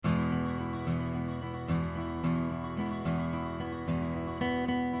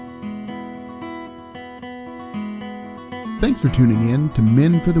Thanks for tuning in to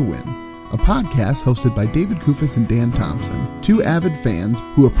Men for the Win, a podcast hosted by David Kufis and Dan Thompson, two avid fans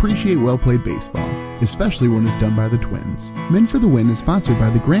who appreciate well-played baseball, especially when it's done by the Twins. Men for the Win is sponsored by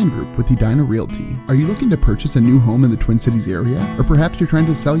the Grand Group with Edina Realty. Are you looking to purchase a new home in the Twin Cities area? Or perhaps you're trying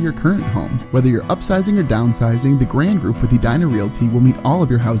to sell your current home? Whether you're upsizing or downsizing, the Grand Group with Edina Realty will meet all of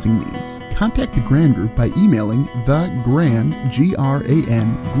your housing needs. Contact the Grand Group by emailing thegrand,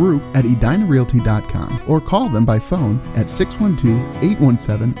 G-R-A-N, group at edinarealty.com or call them by phone at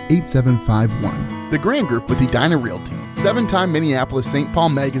 612-817-8751. The Grand Group with Edina Realty, 7-time Minneapolis-St. Paul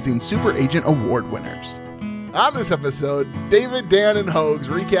Magazine Super Agent Award winners. On this episode, David, Dan, and Hogs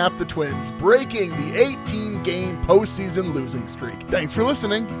recap the Twins breaking the 18-game postseason losing streak. Thanks for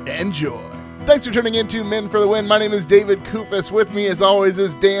listening. Enjoy. Thanks for tuning in to Men for the Win. My name is David Kufis. With me, as always,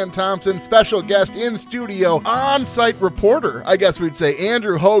 is Dan Thompson, special guest in studio, on-site reporter, I guess we'd say,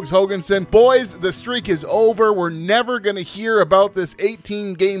 Andrew Hogs Hoganson. Boys, the streak is over. We're never going to hear about this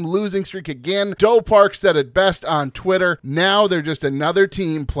 18-game losing streak again. Doe Park said it best on Twitter. Now they're just another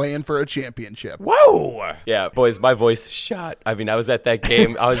team playing for a championship. Whoa! Yeah, boys, my voice shot. I mean, I was at that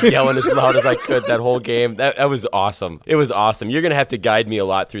game. I was yelling as loud as I could that whole game. That was awesome. It was awesome. You're going to have to guide me a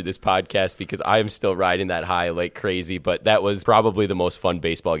lot through this podcast because I am still riding that high like crazy, but that was probably the most fun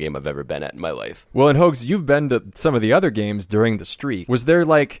baseball game I've ever been at in my life. Well, and Hogs, you've been to some of the other games during the streak. Was there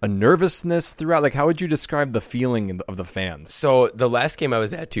like a nervousness throughout? Like, how would you describe the feeling of the fans? So the last game I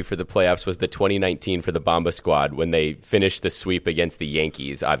was at for the playoffs was the 2019 for the Bomba squad when they finished the sweep against the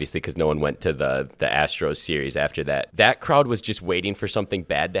Yankees, obviously because no one went to the Astros series after that. That crowd was just waiting for something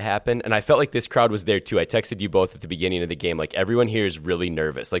bad to happen, and I felt like this crowd was there too. I texted you both at the beginning of the game, like everyone here is really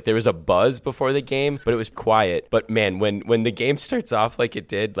nervous. Like there was a buzz before the game, but it was quiet. But man, when the game starts off like it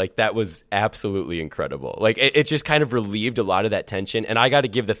did, like that was absolutely incredible. Like it just kind of relieved a lot of that tension, and I got to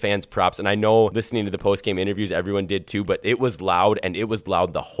give the fans props. And I know listening to the post-game interviews, everyone did too, but it was loud, and it was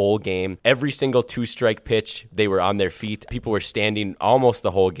loud the whole game. Every single two-strike pitch, they were on their feet. People were standing almost the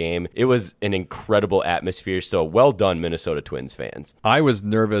whole game. It was an incredible atmosphere, so well done, Minnesota Twins fans. I was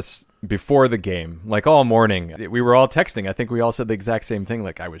nervous before the game, like all morning. We were all texting. I think we all said the exact same thing.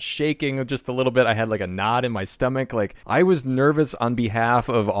 Like I was shaking just a little bit. I had like a knot in my stomach. Like I was nervous on behalf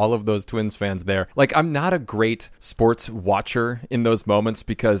of all of those Twins fans there. Like I'm not a great sports watcher in those moments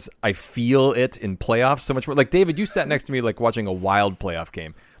because I feel it in playoffs so much more. Like David, you sat next to me like watching a Wild playoff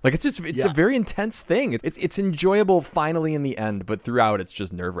game. Like it's a very intense thing. It's enjoyable finally in the end, but throughout it's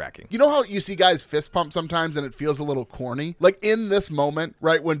just nerve-wracking. You know how you see guys fist pump sometimes and it feels a little corny? Like in this moment,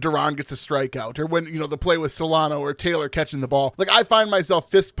 right, when Duran gets a strikeout or when, the play with Solano or Taylor catching the ball, like I find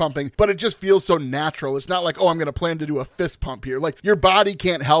myself fist pumping, but it just feels so natural. It's not like, oh, I'm going to plan to do a fist pump here. Like your body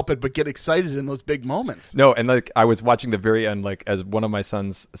can't help it but get excited in those big moments. No, and like I was watching the very end, like as one of my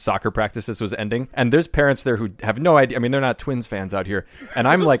son's soccer practices was ending, and there's parents there who have no idea. I mean, they're not Twins fans out here, and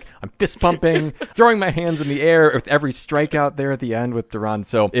I'm I'm fist pumping, throwing my hands in the air with every strikeout there at the end with Duran.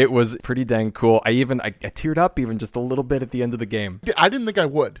 So it was pretty dang cool. I teared up even just a little bit at the end of the game. I didn't think I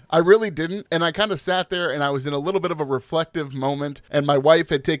would. I really didn't. And I kind of sat there and I was in a little bit of a reflective moment. And my wife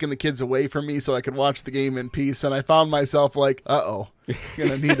had taken the kids away from me so I could watch the game in peace. And I found myself like, uh-oh.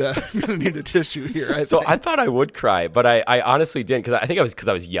 gonna need a tissue here. I thought I would cry, but I honestly didn't because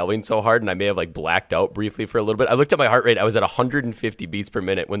I was yelling so hard and I may have like blacked out briefly for a little bit. I looked at my heart rate. I was at 150 beats per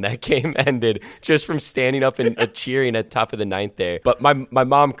minute when that game ended, just from standing up and cheering at the top of the ninth there. But my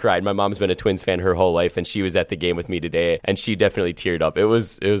mom cried. My mom's been a Twins fan her whole life, and she was at the game with me today, and she definitely teared up. It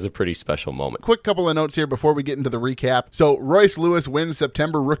was a pretty special moment. Quick couple of notes here before we get into the recap. So Royce Lewis wins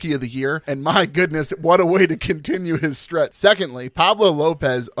September Rookie of the Year, and my goodness, what a way to continue his stretch. Secondly, Pablo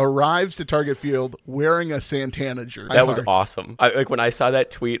Lopez arrives to Target Field wearing a Santana jersey. That was awesome. When I saw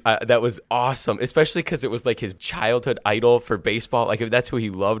that tweet, that was awesome, especially because it was like his childhood idol for baseball. Like that's who he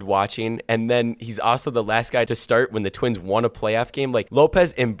loved watching. And then he's also the last guy to start when the Twins won a playoff game. Like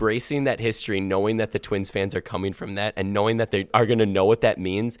Lopez embracing that history, knowing that the Twins fans are coming from that and knowing that they are going to know what that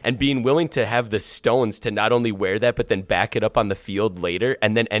means and being willing to have the stones to not only wear that, but then back it up on the field later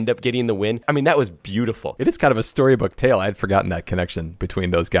and then end up getting the win. I mean, that was beautiful. It is kind of a storybook tale. I had forgotten that connection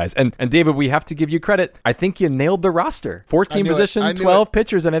between those guys. And David, we have to give you credit. I think you nailed the roster. 14 positions, 12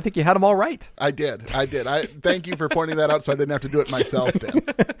 pitchers, and I think you had them all right. I did. I thank you for pointing that out so I didn't have to do it myself, Dan.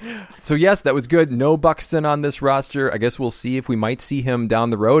 So yes, that was good. No Buxton on this roster. I guess we'll see if we might see him down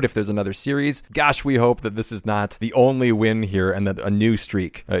the road if there's another series. Gosh, we hope that this is not the only win here and that a new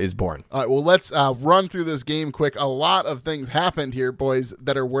streak is born. All right, well, let's run through this game quick. A lot of things happened here, boys,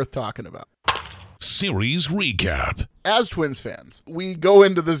 that are worth talking about. Series recap. As Twins fans, we go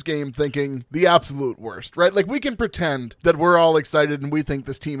into this game thinking the absolute worst, right? Like, we can pretend that we're all excited and we think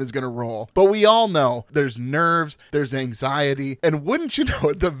this team is going to roll, but we all know there's nerves, there's anxiety, and wouldn't you know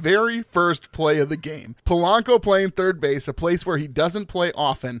it, the very first play of the game, Polanco playing third base, a place where he doesn't play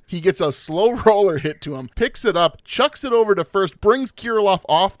often, he gets a slow roller hit to him, picks it up, chucks it over to first, brings Kirilloff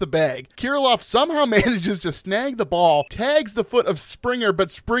off the bag. Kirilloff somehow manages to snag the ball, tags the foot of Springer,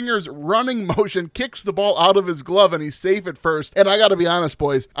 but Springer's running motion kicks the ball out of his glove and he's safe at first. And I gotta be honest,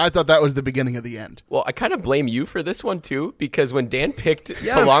 boys, I thought that was the beginning of the end. Well, I kind of blame you for this one too, because when Dan picked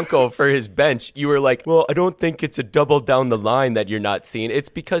Polanco for his bench, you were like, well, I don't think it's a double down the line that you're not seeing. It's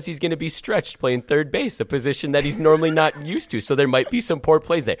because he's going to be stretched playing third base, a position that he's normally not used to. So there might be some poor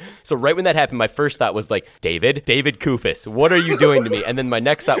plays there. So right when that happened, my first thought was like, David Kufis, what are you doing to me? And then my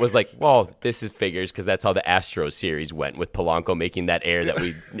next thought was like, well, this is figures, because that's how the Astros series went, with Polanco making that error that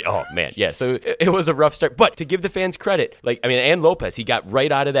we, oh man, yeah. So it was a rough start, but to give the fans credit, and Lopez, he got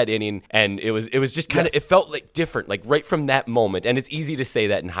right out of that inning, and it was just kind of, it felt like different, like right from that moment. And it's easy to say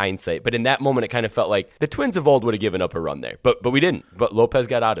that in hindsight, but in that moment, it kind of felt like the Twins of old would have given up a run there, but we didn't. But Lopez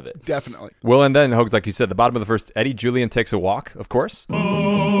got out of it. Definitely. Well, and then, Hogs, like you said, the bottom of the first, Eddie Julian takes a walk, of course.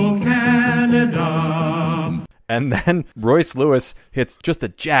 Oh, Canada. And then Royce Lewis hits just a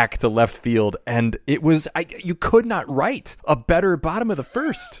jack to left field, and it was, you could not write a better bottom of the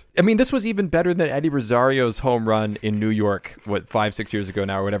first. I mean, this was even better than Eddie Rosario's home run in New York, 5-6 years ago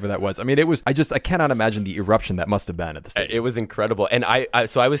now, or whatever that was. I mean, it was, I cannot imagine the eruption that must have been at the stadium. It was incredible. And I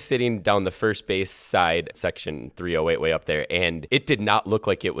was sitting down the first base side, section 308, way up there, and it did not look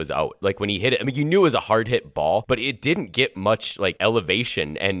like it was out. Like when he hit it, I mean, you knew it was a hard hit ball, but it didn't get much like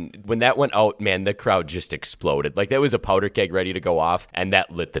elevation. And when that went out, man, the crowd just exploded. Like that was a powder keg ready to go off, and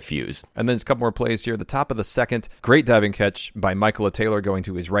that lit the fuse. And then just a couple more plays here. The top of the second, great diving catch by Michael Taylor going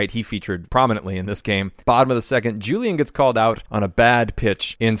to his right. He featured prominently in this game. Bottom of the second, Julian gets called out on a bad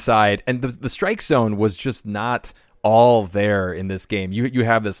pitch inside, and the strike zone was just not all there in this game. You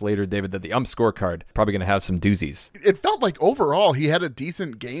have this later, David, that the ump scorecard probably going to have some doozies. It felt like overall he had a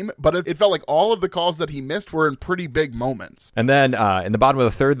decent game, but it felt like all of the calls that he missed were in pretty big moments. And then in the bottom of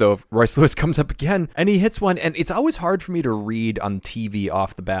the third, though, Royce Lewis comes up again and he hits one, and it's always hard for me to read on TV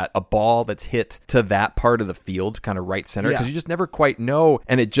off the bat a ball that's hit to that part of the field, kind of right center, because you just never quite know,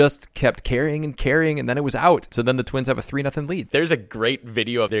 and it just kept carrying, and then it was out. So then the Twins have a 3-0 lead. There's a great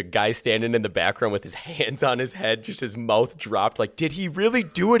video of their guy standing in the background with his hands on his head, just his mouth dropped, like, did he really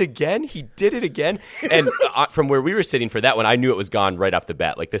do it again? He did it again. And from where we were sitting for that one, I knew it was gone right off the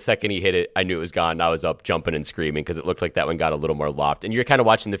bat. Like the second he hit it, I knew it was gone. I was up jumping and screaming because it looked like that one got a little more loft. And you're kind of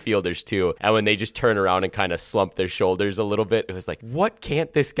watching the fielders too, and when they just turn around and kind of slump their shoulders a little bit, it was like, what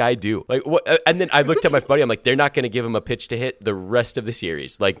can't this guy do? Like what? And then I looked at my buddy, I'm like, they're not going to give him a pitch to hit the rest of the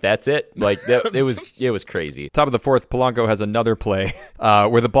series. Like that's it. Like it was crazy. Top of the fourth, Polanco has another play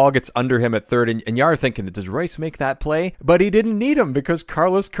where the ball gets under him at third, and you're thinking, does Royce make that play? But he didn't need him because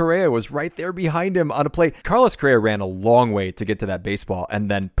Carlos Correa was right there behind him on a play. Carlos Correa ran a long way to get to that baseball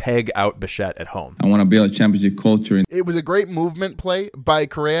and then peg out Bichette at home. I want to build a championship culture. It was a great movement play by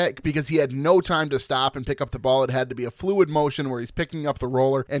Correa because he had no time to stop and pick up the ball. It had to be a fluid motion where he's picking up the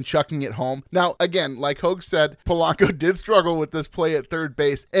roller and chucking it home. Now, again, like Hogue said, Polanco did struggle with this play at third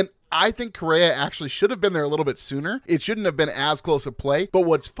base, and I think Correa actually should have been there a little bit sooner. It shouldn't have been as close a play. But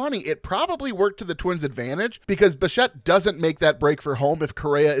what's funny, it probably worked to the Twins' advantage because Bichette doesn't make that break for home if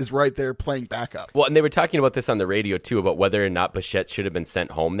Correa is right there playing backup. Well, and they were talking about this on the radio too, about whether or not Bichette should have been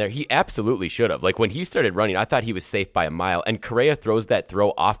sent home there. He absolutely should have. Like when he started running, I thought he was safe by a mile. And Correa throws that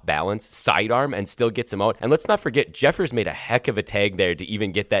throw off balance, sidearm, and still gets him out. And let's not forget, Jeffers made a heck of a tag there to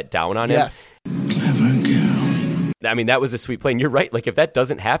even get that down on him. Yes. Clever girl. I mean, that was a sweet play. And you're right. Like, if that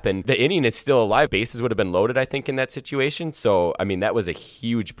doesn't happen, the inning is still alive. Bases would have been loaded, I think, in that situation. So, I mean, that was a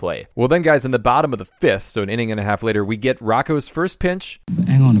huge play. Well, then, guys, in the bottom of the fifth, so an inning and a half later, we get Rocco's first pinch.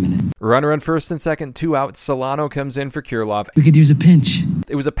 Hang on a minute. Runner on first and second, 2 out. Solano comes in for Kirilloff. We could use a pinch.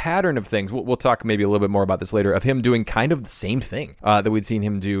 It was a pattern of things. We'll talk maybe a little bit more about this later, of him doing kind of the same thing that we'd seen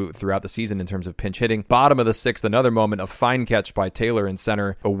him do throughout the season in terms of pinch hitting. Bottom of the sixth, another moment of fine catch by Taylor in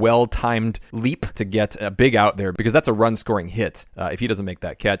center. A well-timed leap to get a big out there because that's a run-scoring hit if he doesn't make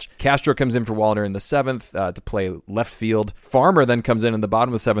that catch. Castro comes in for Wallner in the seventh to play left field. Farmer then comes in the bottom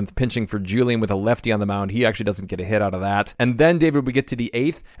of the seventh, pinching for Julian with a lefty on the mound. He actually doesn't get a hit out of that. And then, David, we get to the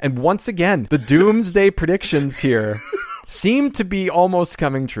eighth, and once again, the doomsday predictions here seemed to be almost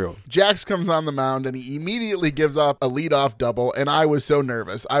coming true. Jax comes on the mound and he immediately gives up a leadoff double, and I was so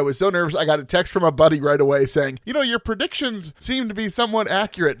nervous. I got a text from a buddy right away saying, your predictions seem to be somewhat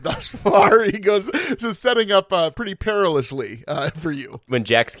accurate thus far. He goes, this is setting up pretty perilously for you. When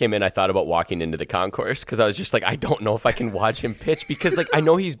Jax came in, I thought about walking into the concourse because I was just like, I don't know if I can watch him pitch because I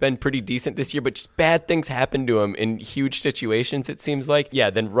know he's been pretty decent this year, but just bad things happen to him in huge situations, it seems like. Yeah,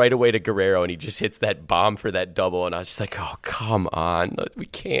 then right away to Guerrero, and he just hits that bomb for that double, and I was just like, oh, come on. We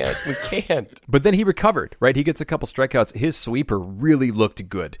can't. But then he recovered, right? He gets a couple strikeouts. His sweeper really looked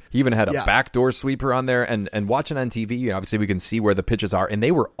good. He even had a backdoor sweeper on there, and watching on TV, obviously we can see where the pitches are, and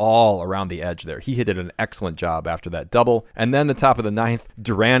they were all around the edge there. He did an excellent job after that double. And then the top of the ninth,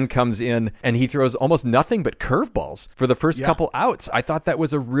 Duran comes in, and he throws almost nothing but curveballs for the first couple outs. I thought that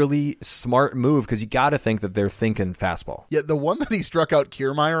was a really smart move because you got to think that they're thinking fastball. Yeah, the one that he struck out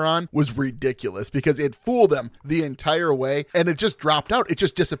Kiermaier on was ridiculous because it fooled him the entire way, and it just dropped out. It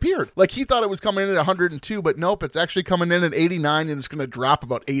just disappeared. Like he thought it was coming in at 102, but nope, it's actually coming in at 89, and it's going to drop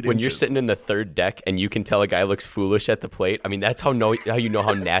about 8 inches. When you're sitting in the third deck and you can tell a guy looks foolish at the plate, I mean, that's how you know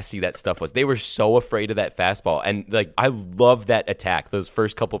how nasty that stuff was. They were so afraid of that fastball, and I love that attack. Those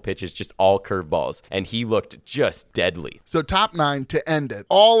first couple pitches, just all curveballs, and he looked just deadly. So top 9 to end it.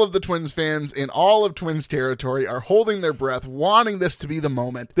 All of the Twins fans in all of Twins territory are holding their breath, wanting this to be the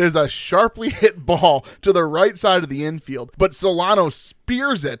moment. There's a sharply hit ball to the right side of the infield, but Solano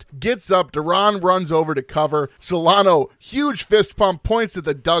spears it, gets up, Duran runs over to cover. Solano, huge fist pump, points at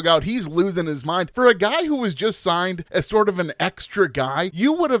the dugout. He's losing his mind. For a guy who was just signed as sort of an extra guy,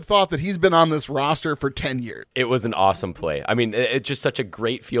 you would have thought that he's been on this roster for 10 years. It was an awesome play. I mean, it's just such a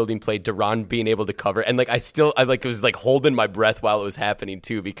great fielding play. Duran being able to cover, and I was holding my breath while it was happening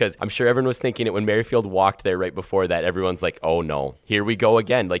too, because I'm sure everyone was thinking it when Merrifield walked there right before that. Everyone's like, oh no, here we go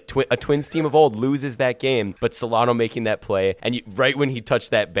again. A Twins team of old loses that game, but Solano making that play, and right when he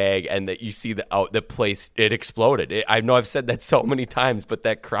touched that bag and that you see the place, it exploded. I know I've said that so many times, but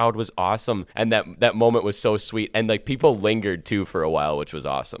that crowd was awesome, and that moment was so sweet, and people lingered too for a while, which was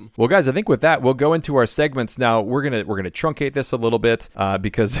awesome. Well, guys, I think with that we'll go into our segments now. We're gonna truncate this a little bit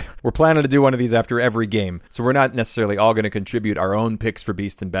because we're planning to do one of these after every game, so we're not necessarily all going to contribute our own picks for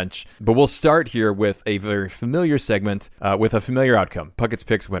Beast and Bench, but we'll start here with a very familiar segment with a familiar outcome. Puckett's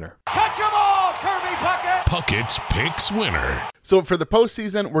Picks winner. Catch 'em all, Kirby Puckett! Puckett's Picks winner. So for the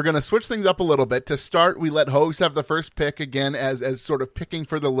postseason, we're going to switch things up a little bit. To start, we let Hogs have the first pick again as sort of picking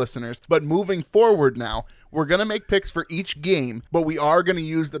for the listeners. But moving forward now, we're going to make picks for each game, but we are going to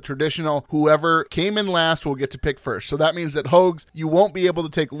use the traditional whoever came in last will get to pick first. So that means that Hogs, you won't be able to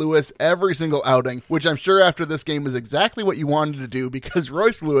take Lewis every single outing, which I'm sure after this game is exactly what you wanted to do because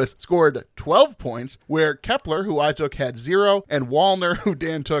Royce Lewis scored 12 points, where Kepler, who I took, had 0, and Wallner, who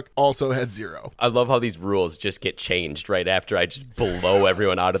Dan took, also had 0. I love how these rules just get changed right after I just blow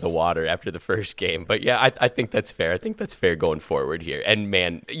everyone out of the water after the first game. But yeah, I think that's fair. I think that's fair going forward here. And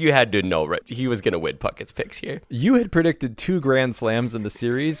man, you had to know, right? He was going to win Puckett's picks here. You had predicted 2 grand slams in the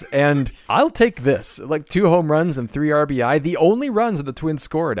series, and I'll take this. 2 home runs and 3 RBI. The only runs that the Twins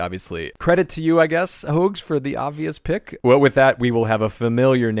scored, obviously. Credit to you, I guess, Hogs, for the obvious pick. Well, with that, we will have a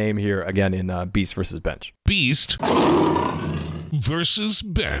familiar name here again in Beast versus Bench. Beast versus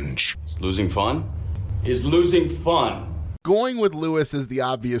Bench. Is losing fun? Is losing fun? Going with Lewis is the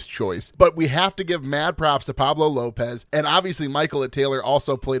obvious choice, but we have to give mad props to Pablo Lopez, and obviously Michael Taylor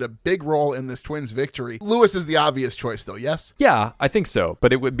also played a big role in this Twins victory. Lewis is the obvious choice, though, yes? Yeah, I think so,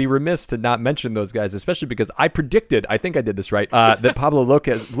 but it would be remiss to not mention those guys, especially because I predicted, I think I did this right, that Pablo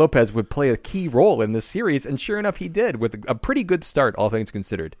Lopez would play a key role in this series, and sure enough, he did, with a pretty good start, all things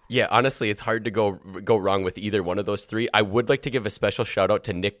considered. Yeah, honestly, it's hard to go wrong with either one of those 3. I would like to give a special shout out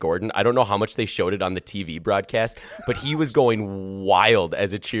to Nick Gordon. I don't know how much they showed it on the TV broadcast, but he was going wild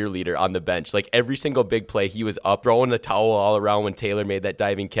as a cheerleader on the bench. Every single big play, he was up throwing the towel all around when Taylor made that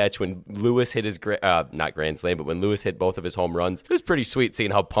diving catch, when Lewis hit his not grand slam, but when Lewis hit both of his home runs. It was pretty sweet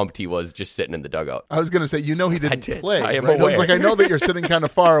seeing how pumped he was just sitting in the dugout. I was going to say, he didn't play. I am right? aware. I was I know that you're sitting kind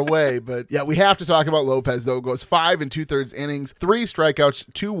of far away, but yeah, we have to talk about Lopez, though. It goes 5 2/3 innings, 3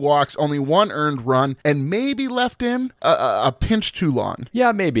 strikeouts, 2 walks, only 1 earned run, and maybe left in a pinch too long.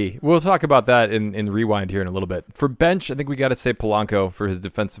 Yeah, maybe. We'll talk about that in Rewind here in a little bit. For Bench, I think we got to say Polanco for his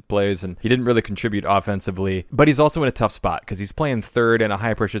defensive plays, and he didn't really contribute offensively, but he's also in a tough spot because he's playing third in a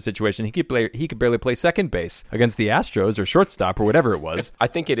high-pressure situation. He could barely play second base against the Astros or shortstop or whatever it was. I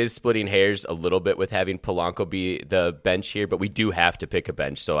think it is splitting hairs a little bit with having Polanco be the bench here, but we do have to pick a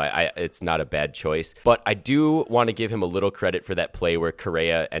bench, so it's not a bad choice. But I do want to give him a little credit for that play where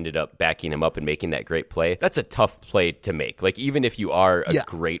Correa ended up backing him up and making that great play. That's a tough play to make. Even if you are a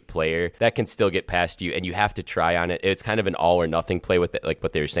great player, that can still get past you, and you have to try on it. It's kind of an all or nothing play with it, like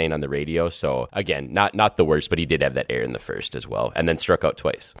what they were saying on the radio. So again, not the worst, but he did have that error in the first as well, and then struck out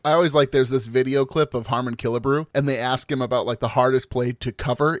twice. I always like, there's this video clip of Harmon Killebrew, and they ask him about like the hardest play to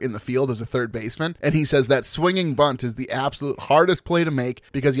cover in the field as a third baseman, and he says that swinging bunt is the absolute hardest play to make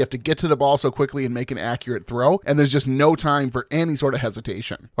because you have to get to the ball so quickly and make an accurate throw, and there's just no time for any sort of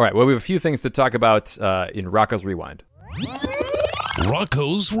hesitation. All right, well, we have a few things to talk about in Rocco's Rewind.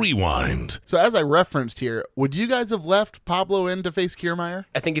 Rocco's Rewind. So as I referenced here, would you guys have left Pablo in to face Kiermaier?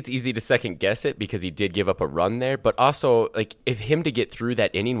 I think it's easy to second guess it because he did give up a run there, but also like if him to get through that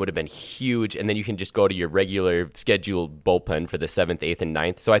inning would have been huge, and then you can just go to your regular scheduled bullpen for the 7th, 8th, and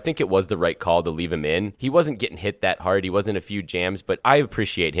 9th. So I think it was the right call to leave him in. He wasn't getting hit that hard. He wasn't a few jams, but I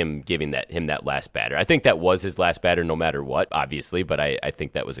appreciate him giving him that last batter. I think that was his last batter no matter what, obviously, but I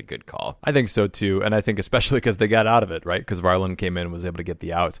think that was a good call. I think so too, and I think especially because they got out of it, right? Because Varland came in and was able to get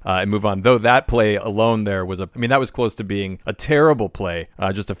the out and move on. Though that play alone there was that was close to being a terrible play,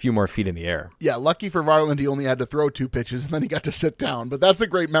 just a few more feet in the air. Yeah, lucky for Varland, he only had to throw 2 pitches and then he got to sit down. But that's a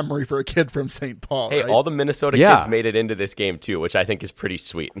great memory for a kid from St. Paul. Hey, right? all the Minnesota kids made it into this game too, which I think is pretty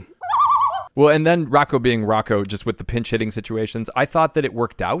sweet. Well, and then Rocco being Rocco, just with the pinch hitting situations, I thought that it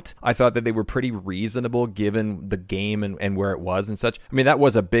worked out. I thought that they were pretty reasonable given the game and where it was and such. I mean, that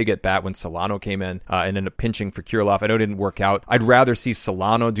was a big at bat when Solano came in and ended up pinching for Kirilloff. I know it didn't work out. I'd rather see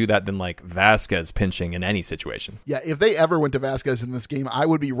Solano do that than like Vasquez pinching in any situation. Yeah, if they ever went to Vasquez in this game, I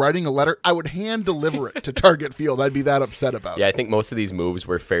would be writing a letter. I would hand deliver it to Target Field. I'd be that upset about it. Yeah, I think most of these moves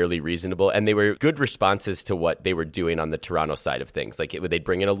were fairly reasonable, and they were good responses to what they were doing on the Toronto side of things. Like they'd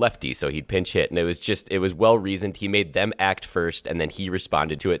bring in a lefty, so he'd pinch hit, and it was well reasoned. He made them act first, and then he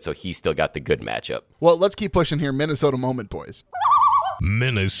responded to it, so he still got the good matchup. Well, let's keep pushing here. Minnesota moment, boys.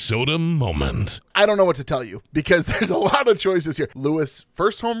 Minnesota moment. I don't know what to tell you because there's a lot of choices here. Lewis'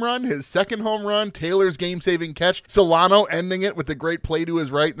 first home run, his second home run, Taylor's game-saving catch, Solano ending it with the great play to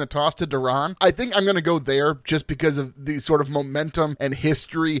his right and the toss to Duran. I think I'm going to go there just because of the sort of momentum and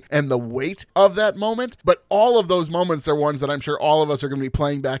history and the weight of that moment. But all of those moments are ones that I'm sure all of us are going to be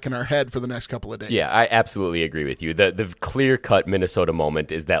playing back in our head for the next couple of days. Yeah, I absolutely agree with you. The clear-cut Minnesota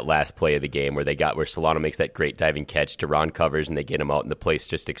moment is that last play of the game where Solano makes that great diving catch, Duran covers, and they get him out, and the place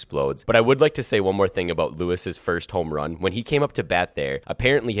just explodes. But I would like to say one more thing about Lewis's first home run. When he came up to bat there,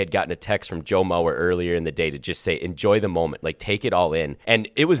 apparently he had gotten a text from Joe Mauer earlier in the day to just say, enjoy the moment, like take it all in. And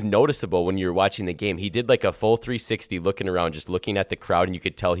it was noticeable when you were watching the game. He did like a full 360 looking around, just looking at the crowd, and you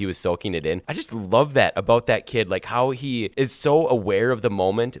could tell he was soaking it in. I just love that about that kid, like how he is so aware of the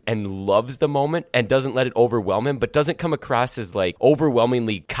moment and loves the moment and doesn't let it overwhelm him, but doesn't come across as like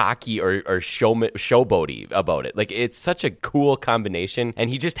overwhelmingly cocky or showboaty about it. Like it's such a cool combination, and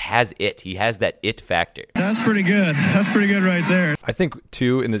he just has it. He has that it factor. That's pretty good. That's pretty good right there. I think,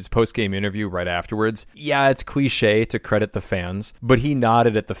 too, in this post-game interview right afterwards, yeah, it's cliche to credit the fans, but he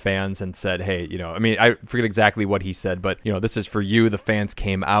nodded at the fans and said, hey, I forget exactly what he said, but, this is for you. The fans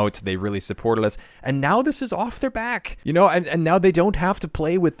came out. They really supported us. And now this is off their back, and now they don't have to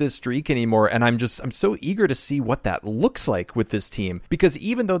play with this streak anymore. And I'm so eager to see what that looks like with this team, because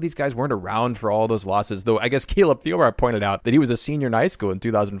even though these guys weren't around for all those losses, though I guess Caleb Thielbar pointed out that he was a senior in high school in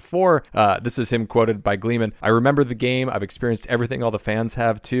 2004. This is him quoted by Gleeman. I remember the game. I've experienced everything all the fans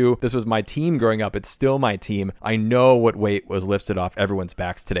have too. This was my team growing up. It's still my team. I know what weight was lifted off everyone's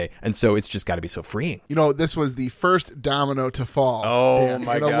backs today. And so it's just got to be so freeing. This was the first domino to fall. Oh,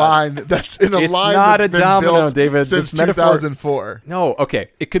 my God. In a line that's been not a domino, David. Since this metaphor, 2004. No,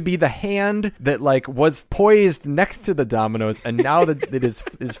 okay. It could be the hand that was poised next to the dominoes, and now that it is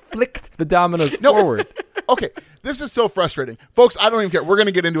flicked the dominoes forward. Okay, this is so frustrating. Folks, I don't even care. We're going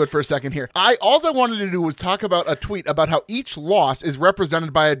to get into it for a second here. All I wanted to do was talk about a tweet about how each loss is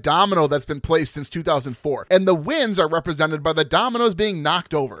represented by a domino that's been placed since 2004. And the wins are represented by the dominoes being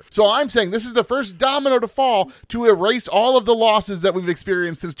knocked over. So I'm saying this is the first domino to fall to erase all of the losses that we've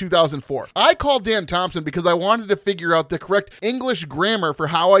experienced since 2004. I called Dan Thompson because I wanted to figure out the correct English grammar for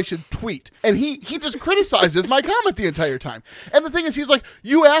how I should tweet. And he just criticizes my comment the entire time. And the thing is, he's like,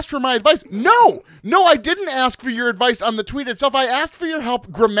 you asked for my advice. No, I didn't ask for your advice on the tweet itself. I asked for your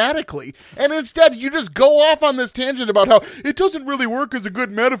help grammatically. And instead, you just go off on this tangent about how it doesn't really work as a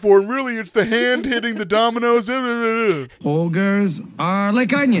good metaphor. And really, it's the hand hitting the dominoes. Ogres are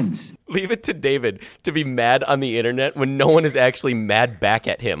like onions. Leave it to David to be mad on the internet when no one is actually mad back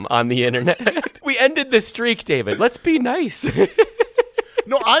at him on the internet. We ended the streak, David. Let's be nice.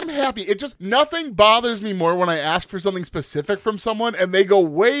 No, I'm happy. Nothing bothers me more when I ask for something specific from someone and they go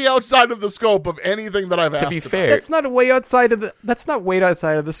way outside of the scope of anything that I've asked. To be fair, that's not way outside of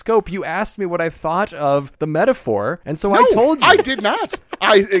the scope. You asked me what I thought of the metaphor, and so I told you. I did not.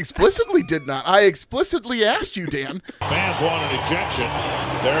 I explicitly did not. I explicitly asked you, Dan. Fans want an ejection.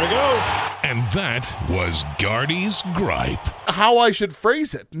 There it goes. And that was Gardy's gripe. How I should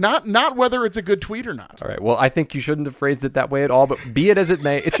phrase it. Not whether it's a good tweet or not. All right. Well, I think you shouldn't have phrased it that way at all, but be it as it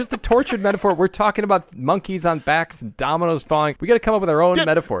may, it's just a tortured metaphor. We're talking about monkeys on backs and dominoes falling. We got to come up with our own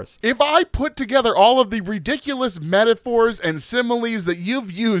metaphors. If I put together all of the ridiculous metaphors and similes that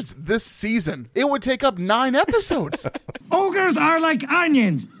you've used this season, it would take up 9 episodes. Ogres are like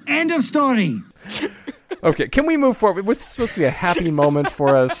onions. End of story. Okay, can we move forward? It was supposed to be a happy moment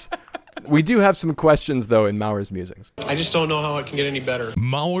for us. We do have some questions, though, in Maurer's Musings. I just don't know how it can get any better.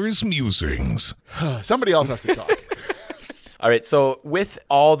 Maurer's Musings. Somebody else has to talk. All right, so with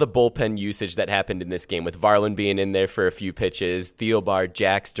all the bullpen usage that happened in this game, with Varland being in there for a few pitches, Thielbar,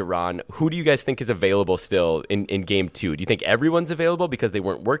 Jax, Duran, who do you guys think is available still in Game 2? Do you think everyone's available because they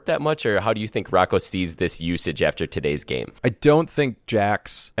weren't worked that much, or how do you think Rocco sees this usage after today's game? I don't think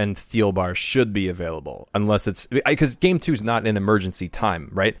Jax and Thielbar should be available unless it's... Because Game 2 is not an emergency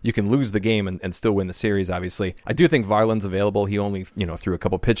time, right? You can lose the game and still win the series, obviously. I do think Varland's available. He only, threw a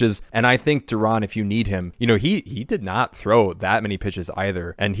couple pitches. And I think Duran, if you need him, he did not throw that many pitches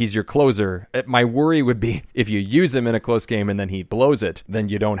either, and he's your closer. My worry would be if you use him in a close game and then he blows it, then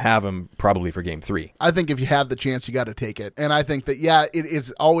you don't have him probably for Game 3. I think if you have the chance, you got to take it. And I think that, it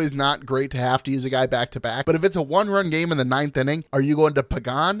is always not great to have to use a guy back-to-back, but if it's a one-run game in the 9th inning, are you going to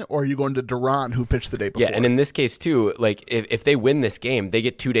Pagan or are you going to Duran, who pitched the day before? Yeah, and in this case, too, like, if they win this game, they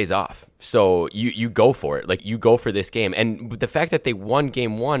get 2 days off. So you go for it. Like, you go for this game. And the fact that they won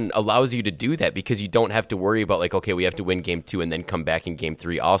Game 1 allows you to do that because you don't have to worry about, like, okay, we have to win Game 2 and then come back in Game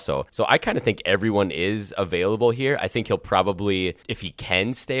 3 also. So I kind of think everyone is available here. I think he'll probably, if he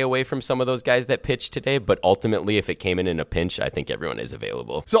can, stay away from some of those guys that pitched today. But ultimately, if it came in a pinch, I think everyone is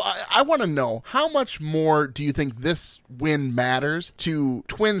available. So I want to know, how much more do you think this win matters to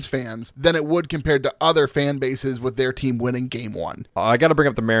Twins fans than it would compared to other fan bases with their team winning Game 1? I got to bring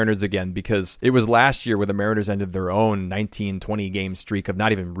up the Mariners again, because it was last year where the Mariners ended their own 19-20 game streak of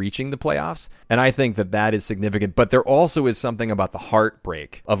not even reaching the playoffs. And I think that is significant. But there also is something about the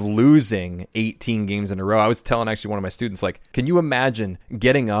heartbreak of losing 18 games in a row. I was telling actually one of my students, like, can you imagine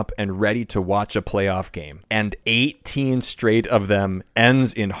getting up and ready to watch a playoff game and 18 straight of them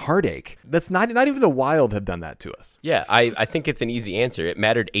ends in heartache? That's not even the Wild have done that to us. Yeah, I think it's an easy answer. It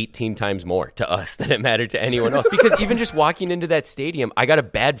mattered 18 times more to us than it mattered to anyone else. Because even just walking into that stadium, I got a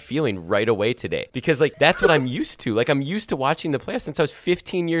bad feeling right away today. Because, like, that's what I'm used to. Like, I'm used to watching the playoffs since I was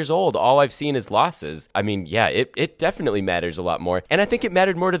 15 years old. All I've seen is losses. I mean, yeah, it definitely matters a lot more. And I think it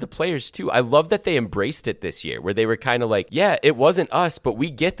mattered more to the players, too. I love that they embraced it this year, where they were kind of like, yeah, it wasn't us, but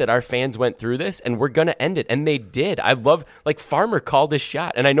we get that our fans went through this, and we're going to end it. And they did. I love, like, Farmer called his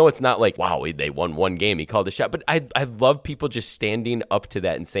shot. And I know it's not like, wow, they won one game, he called a shot. But I love people just standing up to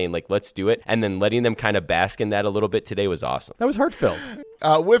that and saying, like, let's do it. And then letting them kind of bask in that a little bit today was awesome. That was heartfelt.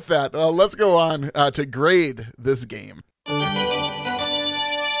 With that, let's go on to grade this game.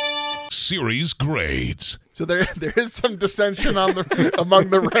 Series grades. So there is some dissension among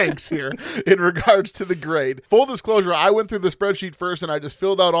the ranks here in regards to the grade. Full disclosure, I went through the spreadsheet first and I just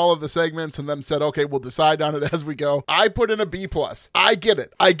filled out all of the segments and then said, okay, we'll decide on it as we go. I put in a B+. I get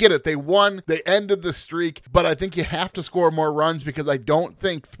it. They won. They ended the streak, but I think you have to score more runs because I don't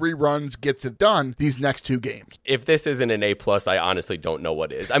think 3 runs gets it done these next 2 games. If this isn't an A+, I honestly don't know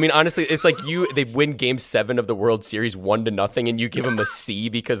what is. I mean, honestly, it's like they win Game 7 of the World Series 1-0 and you give them a C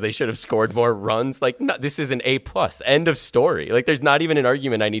because they should have scored more runs. Like, no, this is an A+. End of story. Like, there's not even an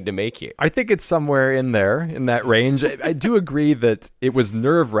argument I need to make here. I think it's somewhere in there, in that range. I do agree that it was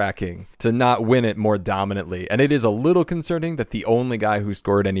nerve-wracking to not win it more dominantly. And it is a little concerning that the only guy who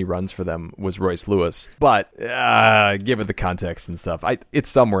scored any runs for them was Royce Lewis. But given the context and stuff, it's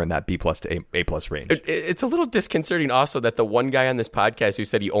somewhere in that B+ to A+ range. It's a little disconcerting also that the one guy on this podcast who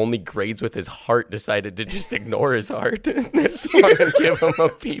said he only grades with his heart decided to just ignore his heart. So I'm going to give him a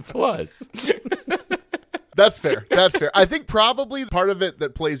B+. That's fair. I think probably part of it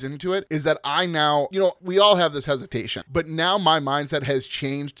that plays into it is that I now, we all have this hesitation, but now my mindset has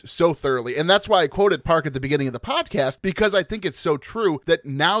changed so thoroughly. And that's why I quoted Park at the beginning of the podcast, because I think it's so true that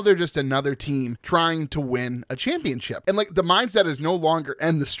now they're just another team trying to win a championship. And like, the mindset is no longer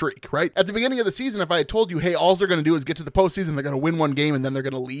end the streak, right? At the beginning of the season, if I had told you, hey, all they're going to do is get to the postseason, they're going to win one game and then they're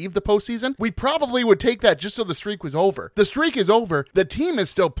going to leave the postseason, we probably would take that just so the streak was over. The streak is over. The team is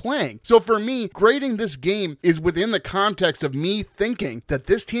still playing. So for me, grading this game game is within the context of me thinking that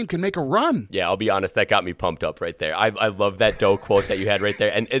this team can make a run. Yeah, I'll be honest, that got me pumped up right there. I love that Doe quote that you had right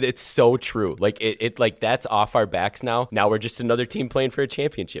there, and it's so true. Like it like that's off our backs now. Now we're just another team playing for a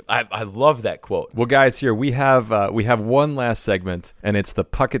championship. I love that quote. Well, guys, here we have one last segment, and it's the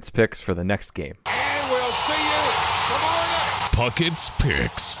Puckett's picks for the next game. And we'll see you tomorrow night. Puckett's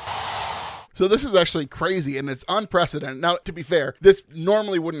Picks. So this is actually crazy, and it's unprecedented. Now, to be fair, this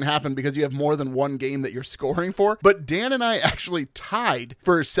normally wouldn't happen because you have more than one game that you're scoring for, but Dan and I actually tied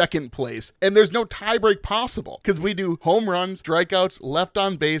for second place, and there's no tiebreak possible because we do home runs, strikeouts, left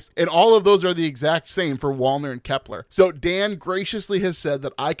on base, and all of those are the exact same for Wallner and Kepler. So Dan graciously has said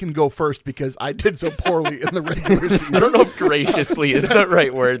that I can go first because I did so poorly in the regular season. I don't know if graciously is the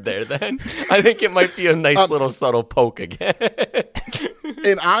right word there, then. I think it might be a nice little subtle poke again.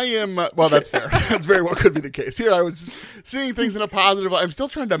 And I am, well, that's fair. That's very well could be the case. Here I was seeing things in a positive. I'm still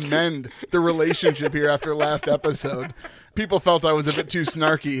trying to mend the relationship here after last episode. People felt I was a bit too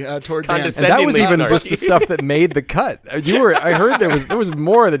snarky toward Dan. And that was even just the stuff that made the cut. I heard there was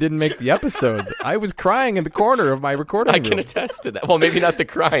more that didn't make the episode. I was crying in the corner of my recording room. I can attest to that. Well, maybe not the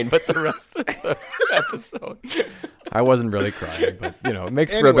crying, but the rest of the episode. I wasn't really crying, but it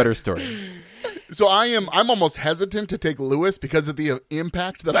makes for a better story. So I'm almost hesitant to take Lewis because of the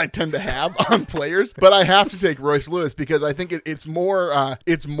impact that I tend to have on players, but I have to take Royce Lewis because I think it's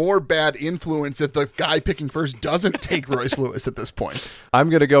more bad influence if the guy picking first doesn't take Royce Lewis at this point. I'm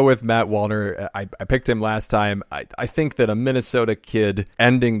going to go with Matt Wallner. I picked him last time. I think that a Minnesota kid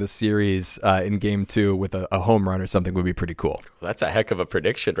ending the series in game 2 with a home run or something would be pretty cool. That's a heck of a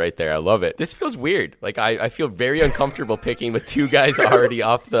prediction right there. I love it. This feels weird. Like I feel very uncomfortable picking with two guys already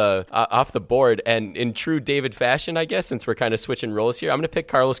off the board. And in true David fashion, I guess, since we're kind of switching roles here, I'm going to pick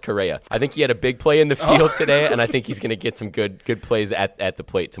Carlos Correa. I think he had a big play in the field today, and I think he's going to get some good plays at the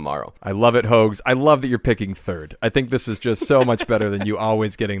plate tomorrow. I love it, Hogs. I love that you're picking third. I think this is just so much better than you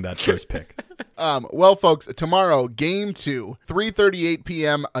always getting that first pick. Well, folks, tomorrow, Game 2, 3:38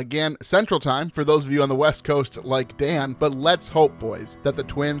 p.m., again, Central Time, for those of you on the West Coast like Dan. But let's hope, boys, that the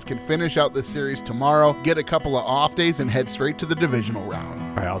Twins can finish out this series tomorrow, get a couple of off days, and head straight to the divisional round.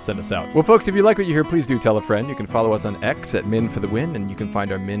 All right, I'll send us out. Well, folks, if you like what you hear, please do tell a friend. You can follow us on X at Min for the Win, and you can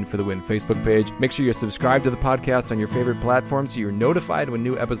find our Min for the Win Facebook page. Make sure you're subscribed to the podcast on your favorite platform so you're notified when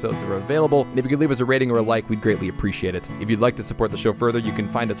new episodes are available. And if you could leave us a rating or a like, we'd greatly appreciate it. If you'd like to support the show further, you can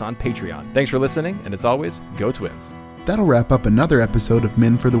find us on Patreon. Thanks for listening, and as always, go Twins. That'll wrap up another episode of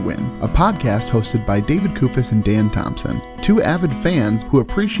Men for the Win, a podcast hosted by David Kufis and Dan Thompson, two avid fans who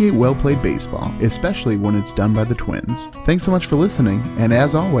appreciate well-played baseball, especially when it's done by the Twins. Thanks so much for listening, and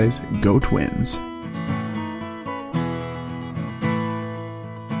as always, go Twins.